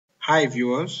Hi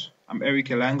viewers, I'm Eric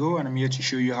Elango and I'm here to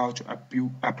show you how to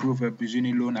approve a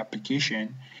Musoni loan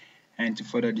application and to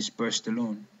further disperse the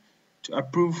loan. To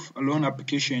approve a loan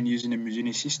application using the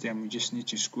Musoni system, we just need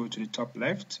to scroll to the top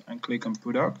left and click on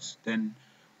products, then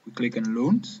we click on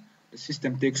loans. The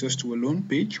system takes us to a loan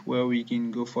page where we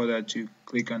can go further to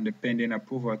click on the pending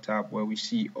approval tab where we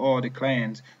see all the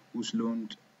clients whose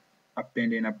loans are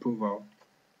pending approval.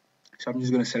 So I'm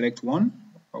just going to select one.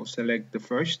 I'll select the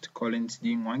first, Collins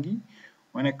D. Mwangi.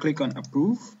 When I click on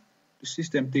approve, the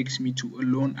system takes me to a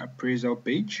loan appraisal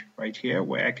page right here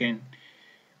where I can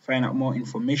find out more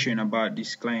information about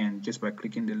this client just by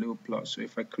clicking the little plus. So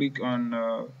if I click on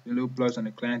the little plus on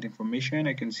the client information,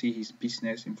 I can see his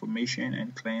business information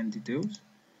and client details.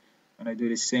 When I do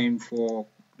the same for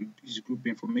his group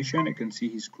information, I can see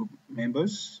his group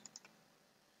members.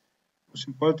 Most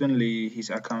importantly, his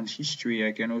account history.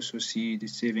 I can also see the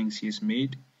savings he has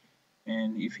made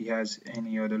and if he has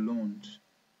any other loans.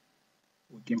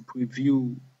 We can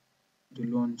preview the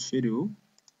loan schedule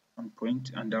and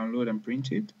print and download and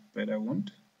print it, but I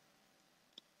won't.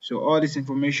 So all this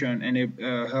information and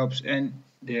it helps and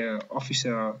the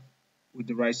officer with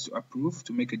the rights to approve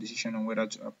to make a decision on whether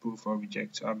to approve or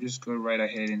reject. So I'll just go right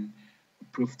ahead and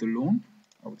approve the loan.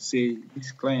 I would say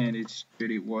this client is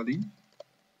pretty worthy.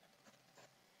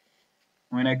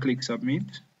 When I click submit,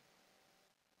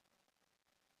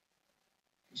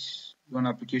 this loan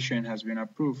application has been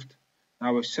approved.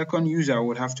 Now a second user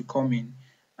would have to come in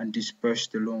and disperse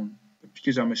the loan. But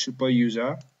because I'm a super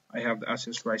user, I have the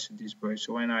access rights to disburse.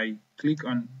 So when I click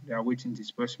on the awaiting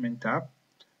disbursement tab,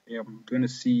 I'm going to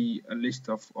see a list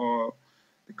of all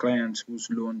the clients whose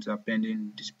loans are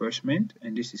pending disbursement,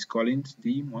 and this is Collins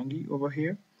D. Mwangi over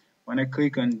here. When I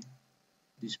click on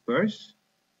disburse,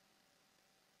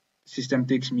 the system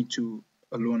takes me to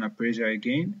a loan appraiser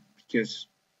again because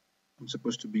I'm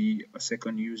supposed to be a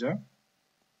second user.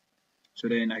 So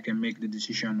then I can make the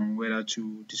decision on whether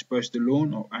to disperse the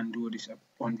loan or undo this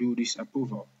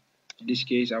approval. In this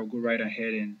case, I'll go right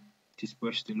ahead and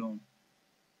disperse the loan.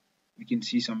 We can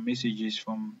see some messages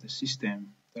from the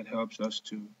system that helps us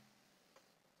to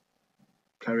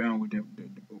carry on with the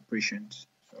operations.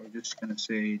 So I'm just going to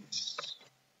say this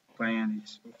client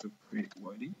is also credit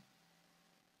worthy.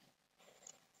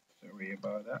 Sorry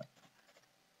about that.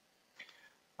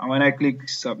 And when I click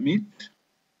submit,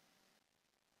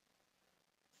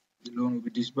 the loan will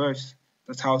be disbursed.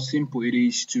 That's how simple it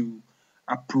is to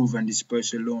approve and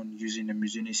disperse a loan using the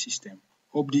Musoni system.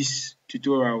 Hope this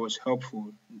tutorial was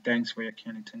helpful and thanks for your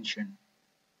kind attention.